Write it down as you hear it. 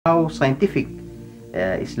how scientific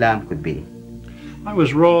Islam could be. I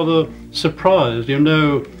was rather surprised. You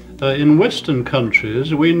know, in Western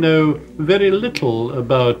countries we know very little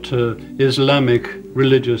about Islamic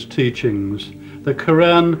religious teachings. The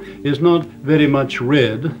Quran is not very much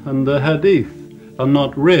read, and the Hadith are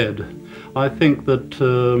not read. I think that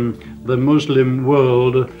the Muslim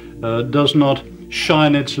world does not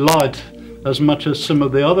shine its light as much as some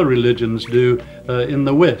of the other religions do in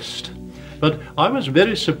the West. But I was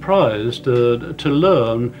very surprised to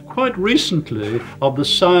learn quite recently of the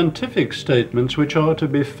scientific statements which are to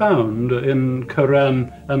be found in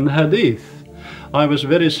Quran and Hadith. I was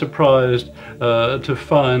very surprised to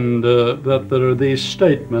find that there are these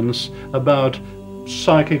statements about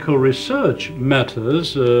psychical research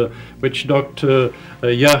matters, which Dr.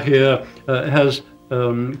 Yahya has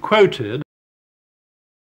quoted.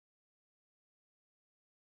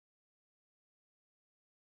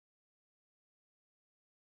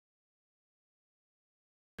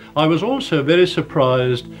 I was also very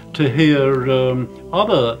surprised to hear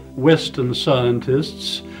other Western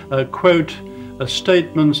scientists quote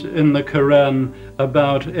statements in the Quran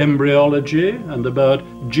about embryology and about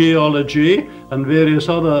geology and various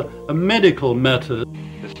other medical matters.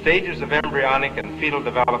 The stages of embryonic and fetal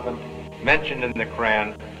development mentioned in the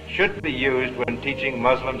Quran should be used when teaching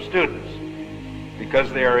Muslim students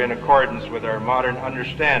because they are in accordance with our modern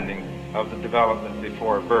understanding of the development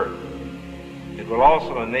before birth. It will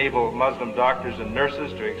also enable Muslim doctors and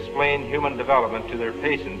nurses to explain human development to their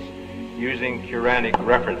patients using Quranic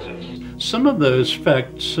references. Some of those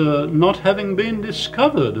facts not having been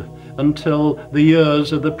discovered until the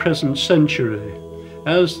years of the present century.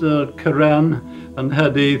 As the Quran and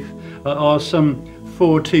Hadith are some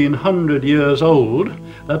 1400 years old,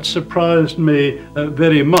 that surprised me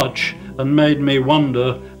very much and made me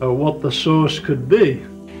wonder what the source could be.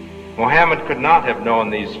 Muhammad could not have known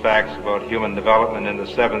these facts about human development in the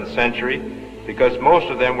 7th century because most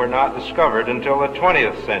of them were not discovered until the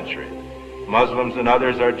 20th century. Muslims and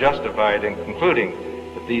others are justified in concluding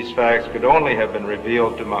that these facts could only have been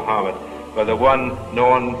revealed to Muhammad by the one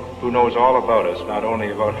who knows all about us, not only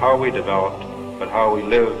about how we developed, but how we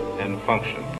live and function.